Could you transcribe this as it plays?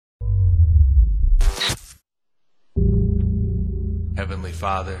Heavenly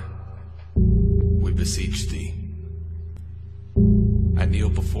Father, we beseech Thee. I kneel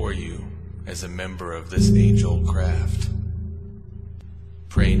before You as a member of this age-old craft,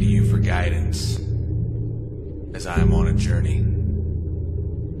 praying to You for guidance as I am on a journey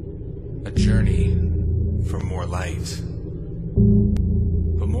for more light,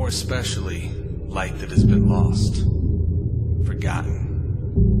 but more especially light that has been lost,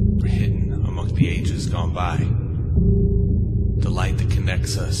 forgotten, or hidden among the ages gone by. The light that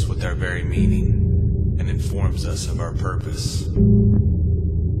connects us with our very meaning and informs us of our purpose.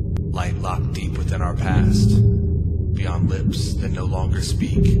 Light locked deep within our past, beyond lips that no longer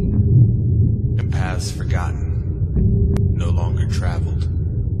speak, and paths forgotten, no longer traveled.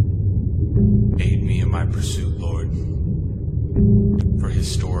 Aid me in my pursuit, Lord, for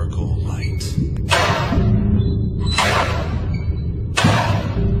historical light.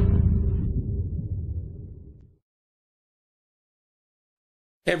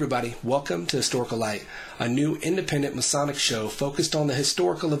 Hey everybody, welcome to Historical Light, a new independent Masonic show focused on the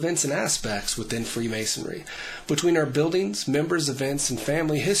historical events and aspects within Freemasonry. Between our buildings, members, events, and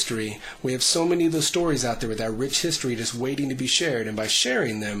family history, we have so many of those stories out there with our rich history just waiting to be shared, and by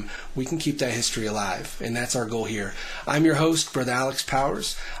sharing them, we can keep that history alive, and that's our goal here. I'm your host, Brother Alex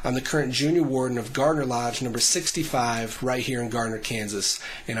Powers. I'm the current Junior Warden of Gardner Lodge number 65 right here in Gardner, Kansas,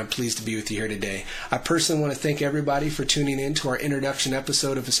 and I'm pleased to be with you here today. I personally want to thank everybody for tuning in to our introduction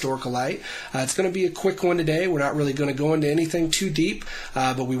episode of Historical Light. It's going to be a quick one today. We're not really going to go into anything too deep,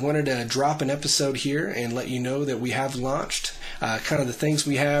 but we wanted to drop an episode here and let you know that we have launched kind of the things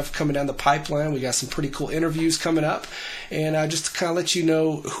we have coming down the pipeline. We got some pretty cool interviews coming up, and just to kind of let you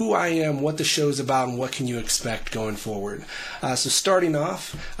know who I am, what the show's about, and what can you expect going forward. So starting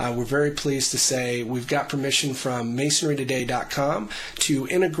off, we're very pleased to say we've got permission from MasonryToday.com to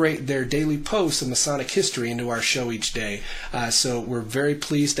integrate their daily posts of Masonic history into our show each day. So we're very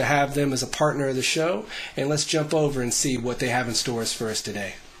pleased to have them as a partner of the show, and let's jump over and see what they have in stores for us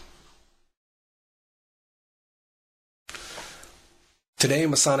today. Today in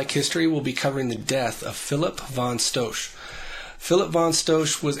Masonic history, we'll be covering the death of Philip von Stosch. Philip von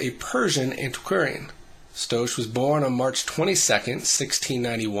Stosch was a Persian antiquarian. Stosch was born on March 22nd,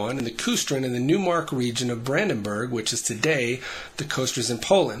 1691, in the Kustrin in the Neumark region of Brandenburg, which is today the Kostras in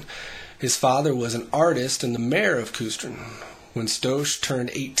Poland. His father was an artist and the mayor of Kustrin. When Stosch turned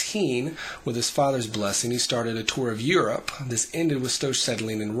 18, with his father's blessing, he started a tour of Europe. This ended with Stosch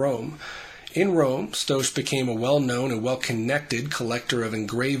settling in Rome. In Rome, Stosch became a well-known and well-connected collector of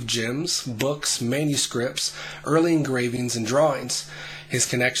engraved gems, books, manuscripts, early engravings, and drawings. His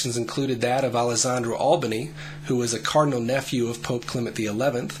connections included that of Alessandro Albani, who was a cardinal nephew of Pope Clement XI.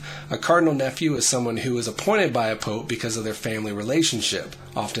 A cardinal nephew is someone who is appointed by a pope because of their family relationship,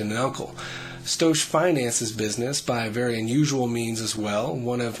 often an uncle. Stosch financed his business by a very unusual means as well,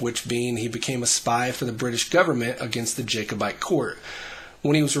 one of which being he became a spy for the British government against the Jacobite court.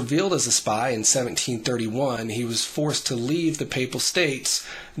 When he was revealed as a spy in 1731, he was forced to leave the Papal States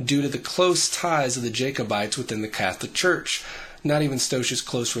due to the close ties of the Jacobites within the Catholic Church. Not even Stosch's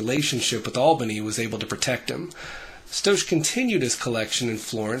close relationship with Albany was able to protect him. Stosch continued his collection in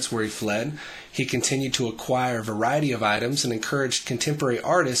Florence, where he fled. He continued to acquire a variety of items and encouraged contemporary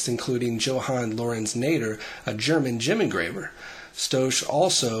artists, including Johann Lorenz Nader, a German gem engraver. Stosch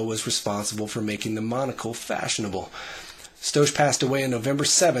also was responsible for making the monocle fashionable. Stosch passed away on November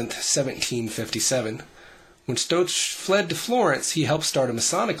 7, 1757. When Stosch fled to Florence, he helped start a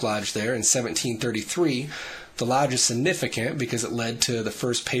Masonic lodge there in 1733. The lodge is significant because it led to the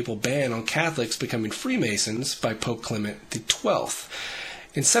first papal ban on Catholics becoming Freemasons by Pope Clement XII.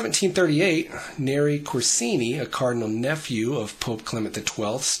 In 1738, Neri Corsini, a cardinal nephew of Pope Clement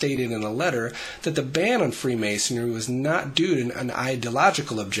XII, stated in a letter that the ban on Freemasonry was not due to an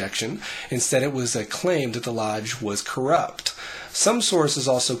ideological objection. Instead, it was a claim that the lodge was corrupt. Some sources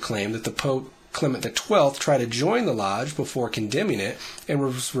also claim that the Pope Clement XII tried to join the lodge before condemning it and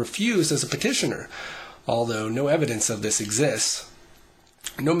was refused as a petitioner, although no evidence of this exists.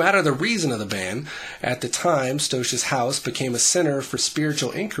 No matter the reason of the ban, at the time, Stosch's house became a center for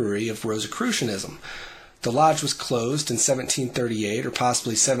spiritual inquiry of Rosicrucianism. The lodge was closed in 1738 or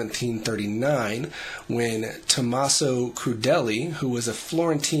possibly 1739 when Tommaso Crudeli, who was a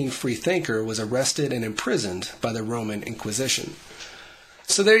Florentine freethinker, was arrested and imprisoned by the Roman Inquisition.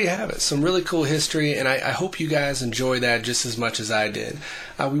 So there you have it, some really cool history, and I hope you guys enjoy that just as much as I did.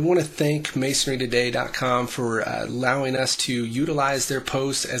 We want to thank MasonryToday.com for allowing us to utilize their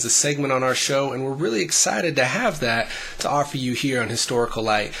posts as a segment on our show, and we're really excited to have that to offer you here on Historical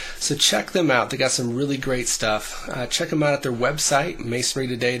Light. So check them out. They got some really great stuff. Check them out at their website,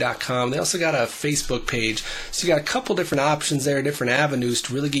 MasonryToday.com. They also got a Facebook page, so you got a couple different options there, different avenues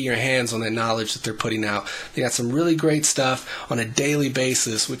to really get your hands on that knowledge that they're putting out. They got some really great stuff on a daily basis,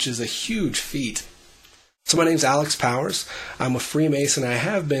 which is a huge feat. So my name's Alex Powers. I'm a Freemason. I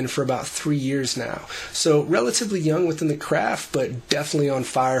have been for about 3 years now. So relatively young within the craft, but definitely on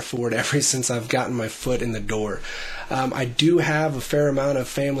fire for it ever since I've gotten my foot in the door. I do have a fair amount of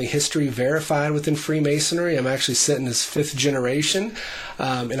family history verified within Freemasonry. I'm actually sitting as 5th generation.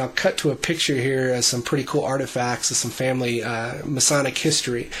 And I'll cut to a picture here as some pretty cool artifacts of some family Masonic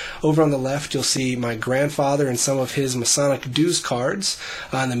history. Over on the left, you'll see my grandfather and some of his Masonic dues cards.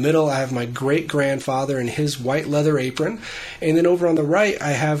 In the middle, I have my great-grandfather and his white leather apron. And then over on the right,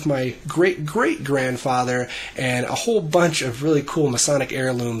 I have my great-great-grandfather and a whole bunch of really cool Masonic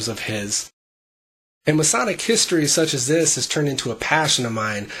heirlooms of his. And Masonic history such as this has turned into a passion of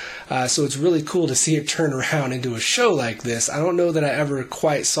mine, so it's really cool to see it turn around into a show like this. I don't know that I ever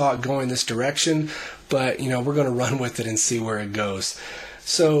quite saw it going this direction, but we're going to run with it and see where it goes.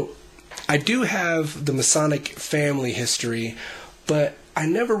 So I do have the Masonic family history, but I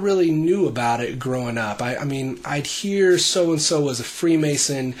never really knew about it growing up. I mean, I'd hear so-and-so was a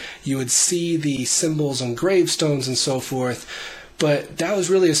Freemason, you would see the symbols on gravestones and so forth, but that was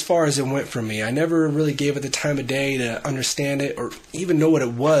really as far as it went for me. I never really gave it the time of day to understand it or even know what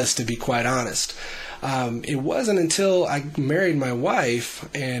it was, to be quite honest. It wasn't until I married my wife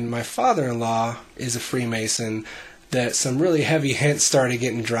and my father-in-law is a Freemason that some really heavy hints started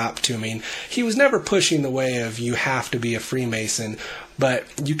getting dropped to me. He was never pushing the way of you have to be a Freemason, but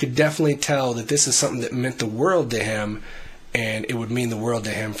you could definitely tell that this is something that meant the world to him, and it would mean the world to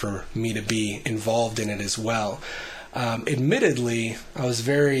him for me to be involved in it as well. Admittedly, I was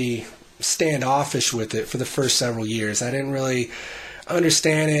very standoffish with it for the first several years. I didn't really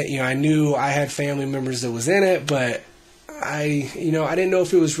understand it. I knew I had family members that was in it, but I didn't know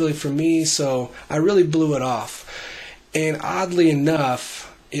if it was really for me, so I really blew it off. And oddly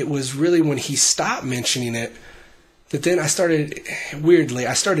enough, it was really when he stopped mentioning it that then I started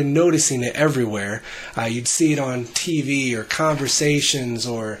noticing it everywhere. You'd see it on TV or conversations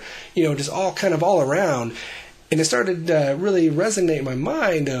or, just all around. And it started to really resonate in my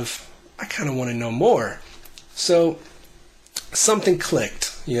mind of, I kind of want to know more. So something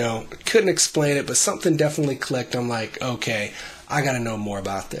clicked, couldn't explain it, but something definitely clicked. I'm like, okay, I got to know more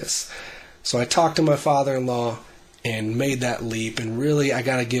about this. So I talked to my father-in-law and made that leap, and really I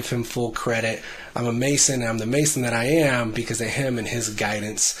got to give him full credit. I'm a Mason, and I'm the Mason that I am because of him and his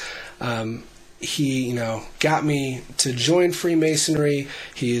guidance. He, got me to join Freemasonry.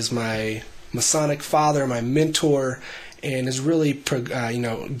 He is my Masonic father, my mentor, and has really,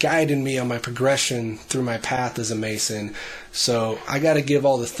 guided me on my progression through my path as a Mason. So I got to give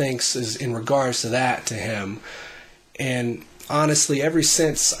all the thanks in regards to that to him. And honestly, ever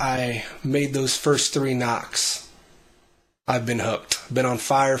since I made those first 3 knocks, I've been hooked, been on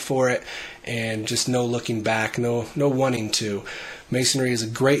fire for it, and just no looking back, no wanting to. Masonry is a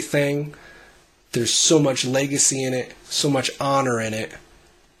great thing. There's so much legacy in it, so much honor in it.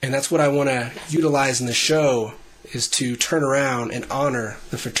 And that's what I want to utilize in the show, is to turn around and honor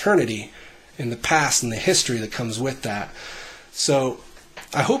the fraternity and the past and the history that comes with that. So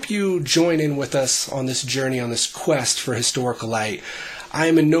I hope you join in with us on this journey, on this quest for historical light. I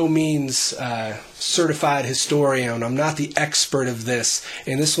am in no means certified historian. I'm not the expert of this,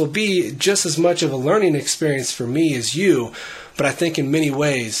 and this will be just as much of a learning experience for me as you, but I think in many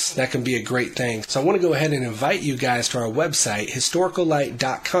ways that can be a great thing. So I want to go ahead and invite you guys to our website,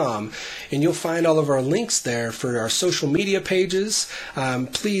 historicallight.com, and you'll find all of our links there for our social media pages.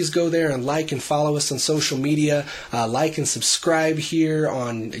 Please go there and like and follow us on social media, like and subscribe here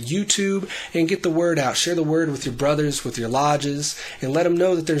on YouTube, and get the word out. Share the word with your brothers, with your lodges, and let them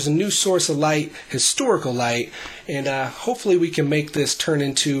know that there's a new source of light, historical light, and hopefully we can make this turn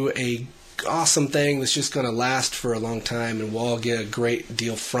into a awesome thing that's just going to last for a long time, and we'll all get a great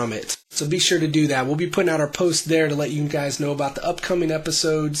deal from it. So be sure to do that. We'll be putting out our post there to let you guys know about the upcoming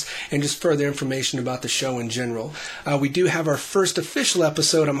episodes and just further information about the show in general. We do have our first official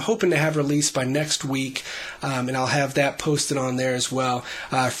episode I'm hoping to have released by next week, and I'll have that posted on there as well.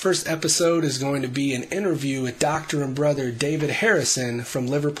 Our first episode is going to be an interview with Dr. and Brother David Harrison from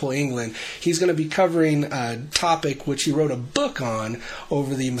Liverpool, England. He's going to be covering a topic which he wrote a book on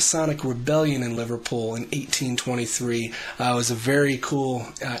over the Masonic Rebellion in Liverpool in 1823. It was a very cool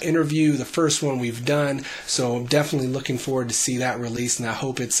interview. The first one we've done, so I'm definitely looking forward to see that released, and I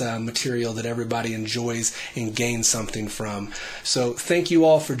hope it's material that everybody enjoys and gains something from. So thank you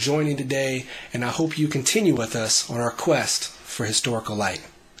all for joining today, and I hope you continue with us on our quest for historical light.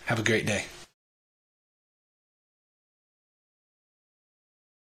 Have a great day.